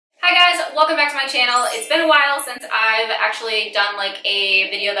welcome back to my channel. It's been a while since I've actually done like a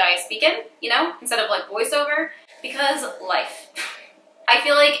video that I speak in, you know, instead of like voiceover, because life. I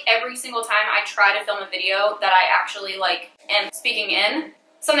feel like every single time I try to film a video that I actually like am speaking in,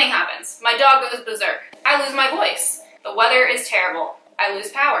 something happens. My dog goes berserk. I lose my voice. The weather is terrible. I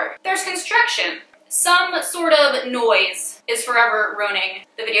lose power. There's construction. Some sort of noise is forever ruining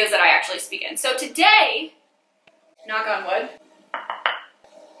the videos that I actually speak in. So today, knock on wood,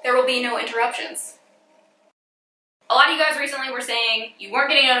 there will be no interruptions. A lot of you guys recently were saying you weren't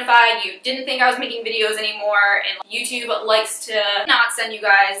getting notified, you didn't think I was making videos anymore, and YouTube likes to not send you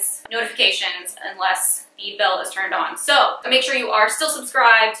guys notifications unless the bell is turned on. So make sure you are still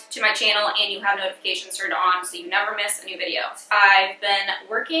subscribed to my channel and you have notifications turned on so you never miss a new video. I've been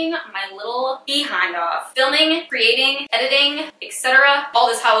working my little behind off, filming, creating, editing, etc. all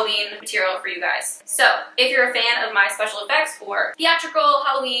this Halloween material for you guys. So if you're a fan of my special effects or theatrical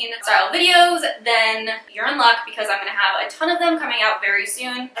Halloween style videos, then you're in luck because I'm gonna have a ton of them coming out very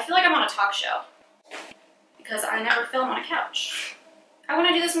soon. I feel like I'm on a talk show because I never film on a couch. I want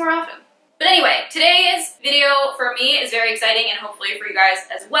to do this more often. But anyway, today's video for me is very exciting and hopefully for you guys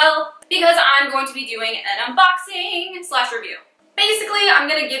as well because I'm going to be doing an unboxing slash review. Basically, I'm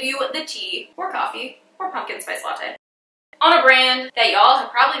going to give you the tea or coffee or pumpkin spice latte on a brand that y'all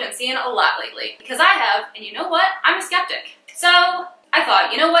have probably been seeing a lot lately because I have, and you know what? I'm a skeptic. So I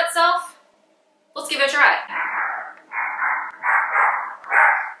thought, you know what, self? Let's give it a try.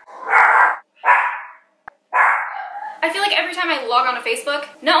 I feel like every time I log on to Facebook,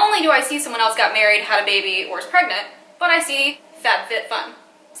 not only do I see someone else got married, had a baby, or is pregnant, but I see FabFitFun.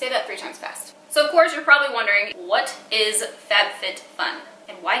 Say that 3 times fast. So of course you're probably wondering, what is FabFitFun?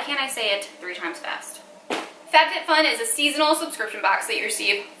 And why can't I say it 3 times fast? FabFitFun is a seasonal subscription box that you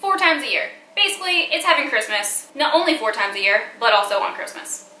receive 4 times a year. Basically, it's having Christmas, not only 4 times a year, but also on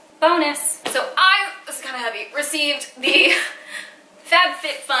Christmas. Bonus. So this is kind of heavy, received the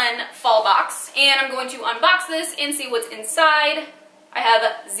FabFitFun fall box, and I'm going to unbox this and see what's inside. I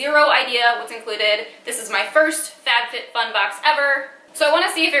have zero idea what's included. This is my first FabFitFun box ever, so I want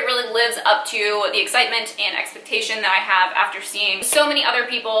to see if it really lives up to the excitement and expectation that I have after seeing so many other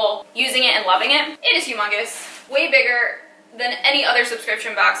people using it and loving it. It is humongous, way bigger than any other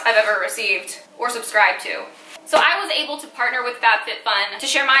subscription box I've ever received or subscribed to. So I was able to partner with FabFitFun to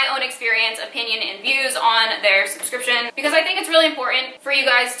share my own experience, opinion, and views on their subscription because I think it's really important for you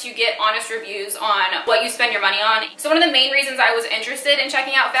guys to get honest reviews on what you spend your money on. So one of the main reasons I was interested in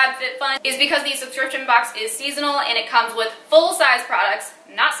checking out FabFitFun is because the subscription box is seasonal and it comes with full-size products,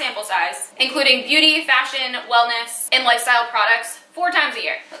 not sample size, including beauty, fashion, wellness, and lifestyle products 4 times a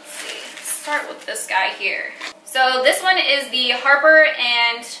year. Let's see, let's start with this guy here. So this one is the Harper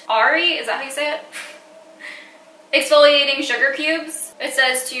and Ari, is that how you say it? Exfoliating sugar cubes. It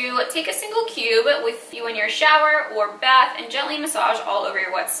says to take a single cube with you in your shower or bath and gently massage all over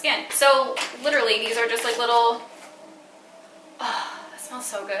your wet skin. So literally these are just like little, oh, that smells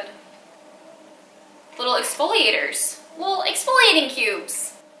so good. Little exfoliators, little exfoliating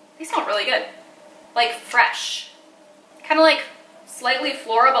cubes. They smell really good. Like fresh. Kind of like slightly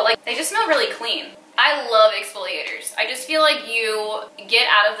floral, but like they just smell really clean. I love exfoliators. I just feel like you get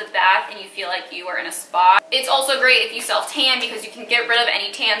out of the bath and you feel like you are in a spa. It's also great if you self-tan because you can get rid of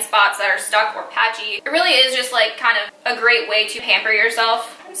any tan spots that are stuck or patchy. It really is just like kind of a great way to pamper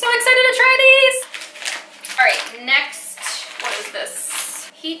yourself. I'm so excited to try these. All right, next, what is this?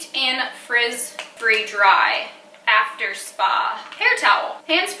 Heat and Frizz Free Dry After Spa Hair Towel.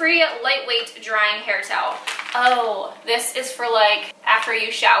 Hands-free, lightweight drying hair towel. Oh, this is for like after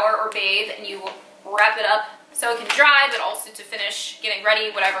you shower or bathe and you wrap it up so it can dry, but also to finish getting ready,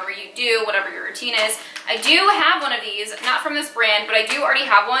 whatever you do, whatever your routine is. I do have one of these, not from this brand, but I do already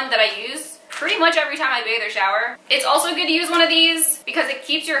have one that I use pretty much every time I bathe or shower. It's also good to use one of these because it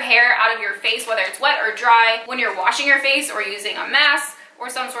keeps your hair out of your face, whether it's wet or dry, when you're washing your face or using a mask or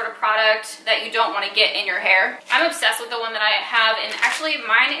some sort of product that you don't want to get in your hair. I'm obsessed with the one that I have, and actually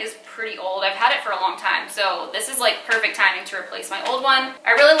mine is pretty old. I've had it for a long time, so this is like perfect timing to replace my old one.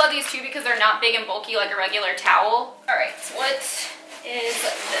 I really love these too because they're not big and bulky like a regular towel. All right, so what is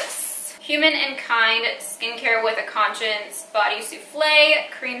this? Human and Kind Skincare with a Conscience Body Souffle,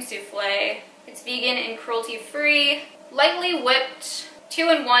 Cream Souffle. It's vegan and cruelty free. Lightly whipped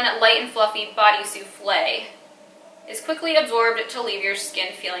 2-in-1 light and fluffy body souffle. Is quickly absorbed to leave your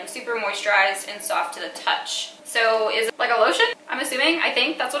skin feeling super moisturized and soft to the touch. So is it like a lotion? I'm assuming, I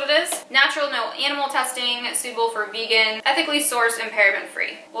think that's what it is. Natural, no animal testing, suitable for vegan, ethically sourced and paraben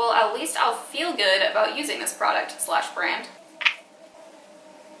free. Well, at least I'll feel good about using this product slash brand.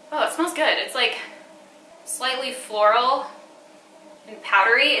 Oh, it smells good. It's like slightly floral. and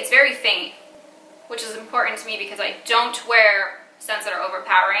powdery. It's very faint, which is important to me because I don't wear scents that are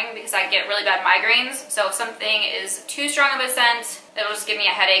overpowering because I get really bad migraines. So if something is too strong of a scent, it'll just give me a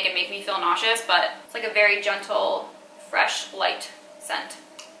headache and make me feel nauseous, but it's like a very gentle, fresh, light scent.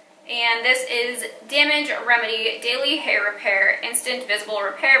 And this is Damage Remedy Daily Hair Repair Instant Visible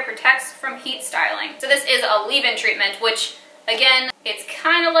Repair Protects from Heat Styling. So this is a leave-in treatment, which again, it's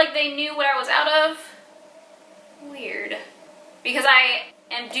kind of like they knew what I was out of. Weird. Because I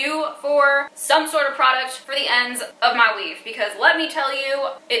am due for some sort of product for the ends of my weave, because let me tell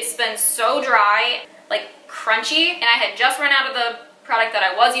you, it's been so dry, like crunchy, and I had just run out of the product that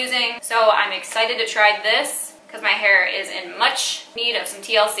I was using, so I'm excited to try this because my hair is in much need of some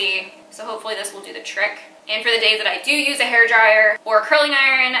TLC, so hopefully this will do the trick. And for the days that I do use a hair dryer or curling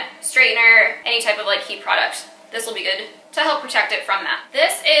iron, straightener, any type of like heat product, this will be good to help protect it from that.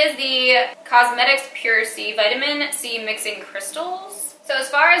 This is the Cosmetics Pure C Vitamin C Mixing Crystals. So as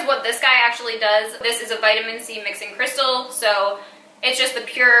far as what this guy actually does, this is a vitamin C mixing crystal, so it's just the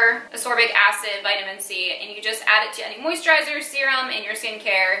pure ascorbic acid vitamin C, and you just add it to any moisturizer, serum, in your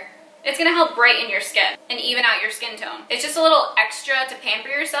skincare. It's gonna help brighten your skin and even out your skin tone. It's just a little extra to pamper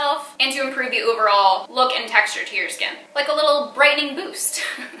yourself and to improve the overall look and texture to your skin. Like a little brightening boost.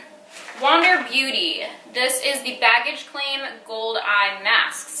 Wander Beauty. This is the Baggage Claim Gold Eye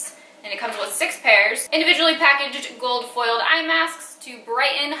Masks. And it comes with 6 pairs. Individually packaged gold foiled eye masks to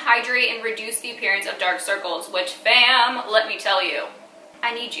brighten, hydrate, and reduce the appearance of dark circles, which, fam, let me tell you,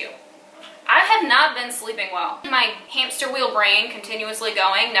 I need you. I have not been sleeping well. My hamster wheel brain continuously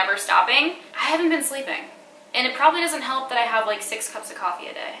going, never stopping. I haven't been sleeping. And it probably doesn't help that I have like 6 cups of coffee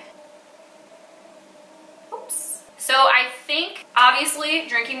a day. Oops. So I think, obviously,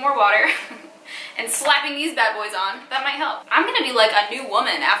 drinking more water and slapping these bad boys on, that might help. I'm gonna be like a new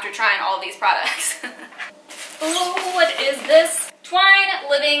woman after trying all these products. Oh, what is this? Twine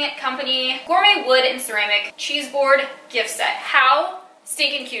Living Company Gourmet Wood and Ceramic Cheese Board Gift Set. How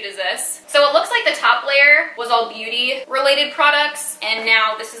stinking cute is this? So it looks like the top layer was all beauty related products, and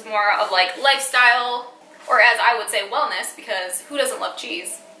now this is more of like lifestyle, or as I would say, wellness, because who doesn't love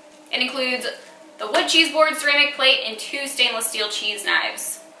cheese? It includes the wood cheese board, ceramic plate, and 2 stainless steel cheese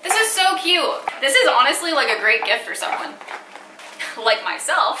knives. This is so cute. This is honestly like a great gift for someone like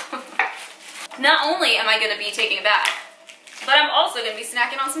myself. Not only am I gonna be taking a bath, but I'm also gonna be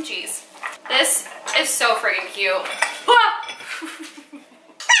snacking on some cheese. This is so friggin' cute. Ah!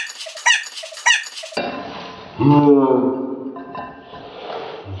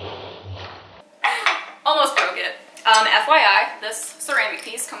 Almost broke it. FYI, this ceramic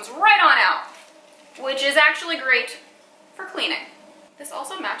piece comes right on out, which is actually great for cleaning. This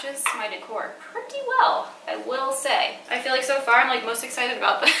also matches my decor pretty well, I will say. I feel like so far I'm like most excited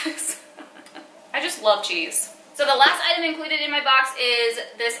about this. I just love cheese. So the last item included in my box is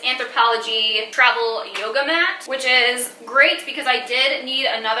this Anthropologie travel yoga mat, which is great because I did need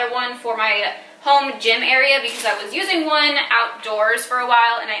another one for my home gym area because I was using one outdoors for a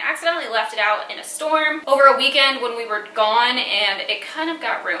while and I accidentally left it out in a storm over a weekend when we were gone, and it kind of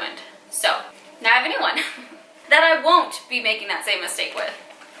got ruined. So now I have a new one that I won't be making that same mistake with.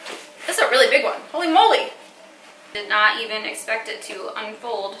 This is a really big one. Holy moly! Did not even expect it to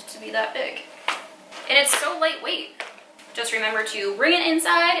unfold to be that big. And it's so lightweight. Just remember to bring it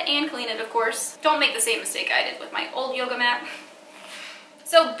inside and clean it, of course. Don't make the same mistake I did with my old yoga mat.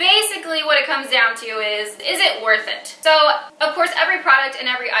 So basically what it comes down to is it worth it? So of course every product and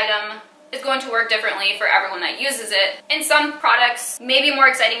every item is going to work differently for everyone that uses it. And some products may be more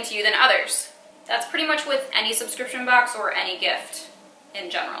exciting to you than others. That's pretty much with any subscription box or any gift in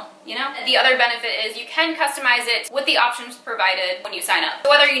general, you know? The other benefit is you can customize it with the options provided when you sign up. So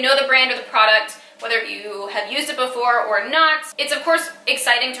whether you know the brand or the product, whether you have used it before or not, it's of course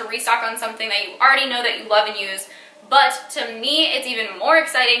exciting to restock on something that you already know that you love and use, but to me it's even more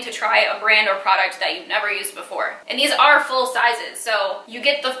exciting to try a brand or product that you've never used before. And these are full sizes, so you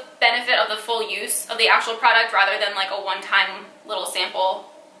get the benefit of the full use of the actual product rather than like a one-time little sample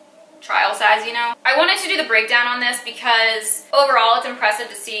trial size, you know? I wanted to do the breakdown on this because overall it's impressive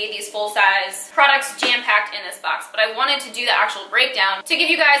to see these full-size products jam-packed in this box, but I wanted to do the actual breakdown to give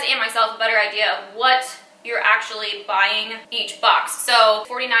you guys and myself a better idea of what you're actually buying each box. So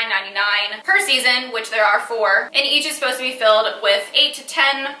 $49.99 per season, which there are 4, and each is supposed to be filled with 8 to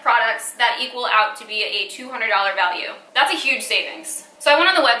 10 products that equal out to be a $200 value. That's a huge savings So I went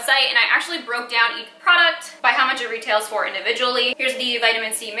on the website and I actually broke down each product by how much it retails for individually. Here's the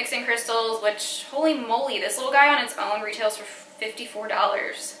vitamin C mixing crystals, which, holy moly, this little guy on its own retails for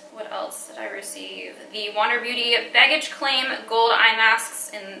 $54. What else did I receive? The Wander Beauty Baggage Claim Gold Eye Masks,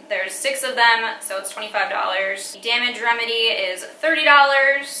 and there's 6 of them, so it's $25. The Damage Remedy is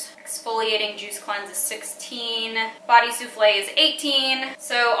 $30. Exfoliating Juice Cleanse is $16. Body Souffle is $18.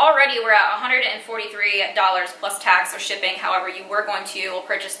 So already we're at $143 plus tax or shipping, however you were going to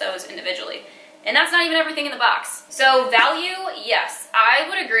purchase those individually. And that's not even everything in the box. So value, yes, I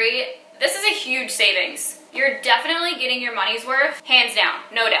would agree. This is a huge savings. You're definitely getting your money's worth, hands down,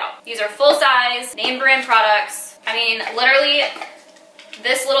 no doubt. These are full-size, name brand products. I mean, literally,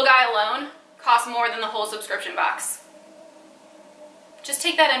 this little guy alone costs more than the whole subscription box. Just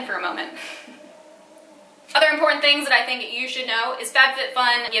take that in for a moment. Other important things that I think you should know is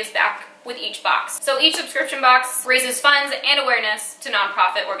FabFitFun gives back with each box. So each subscription box raises funds and awareness to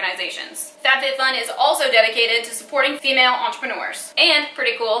nonprofit organizations. FabFitFun is also dedicated to supporting female entrepreneurs. And,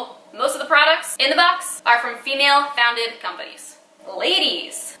 pretty cool, most of the products in the box are from female-founded companies.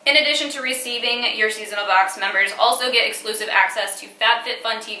 Ladies! In addition to receiving your seasonal box, members also get exclusive access to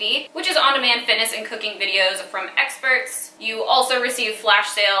FabFitFun TV, which is on-demand fitness and cooking videos from experts. You also receive flash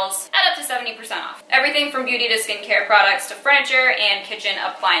sales at up to 70% off. Everything from beauty to skincare products to furniture and kitchen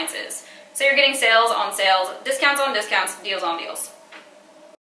appliances. So you're getting sales on sales, discounts on discounts, deals on deals.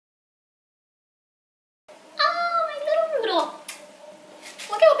 Oh, my little noodle.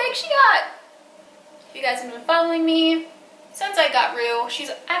 Look how big she got. If you guys have been following me since I got Rue,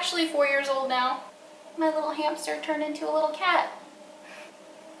 she's actually 4 years old now. My little hamster turned into a little cat.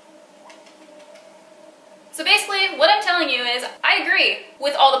 So basically, what I'm telling you is I agree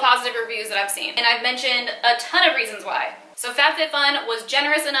with all the positive reviews that I've seen, and I've mentioned a ton of reasons why. So FabFitFun was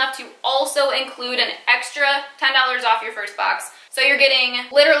generous enough to also include an extra $10 off your first box. So you're getting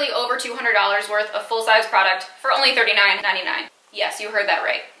literally over $200 worth of full-size product for only $39.99. Yes, you heard that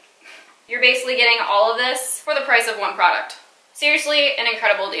right. You're basically getting all of this for the price of one product. Seriously, an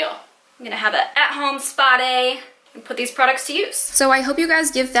incredible deal. I'm gonna have an at-home spa day and put these products to use. So I hope you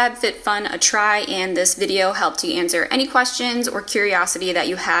guys give FabFitFun a try and this video helped you answer any questions or curiosity that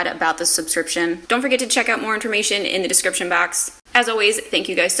you had about the subscription. Don't forget to check out more information in the description box. As always, thank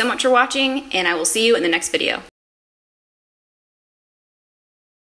you guys so much for watching, and I will see you in the next video.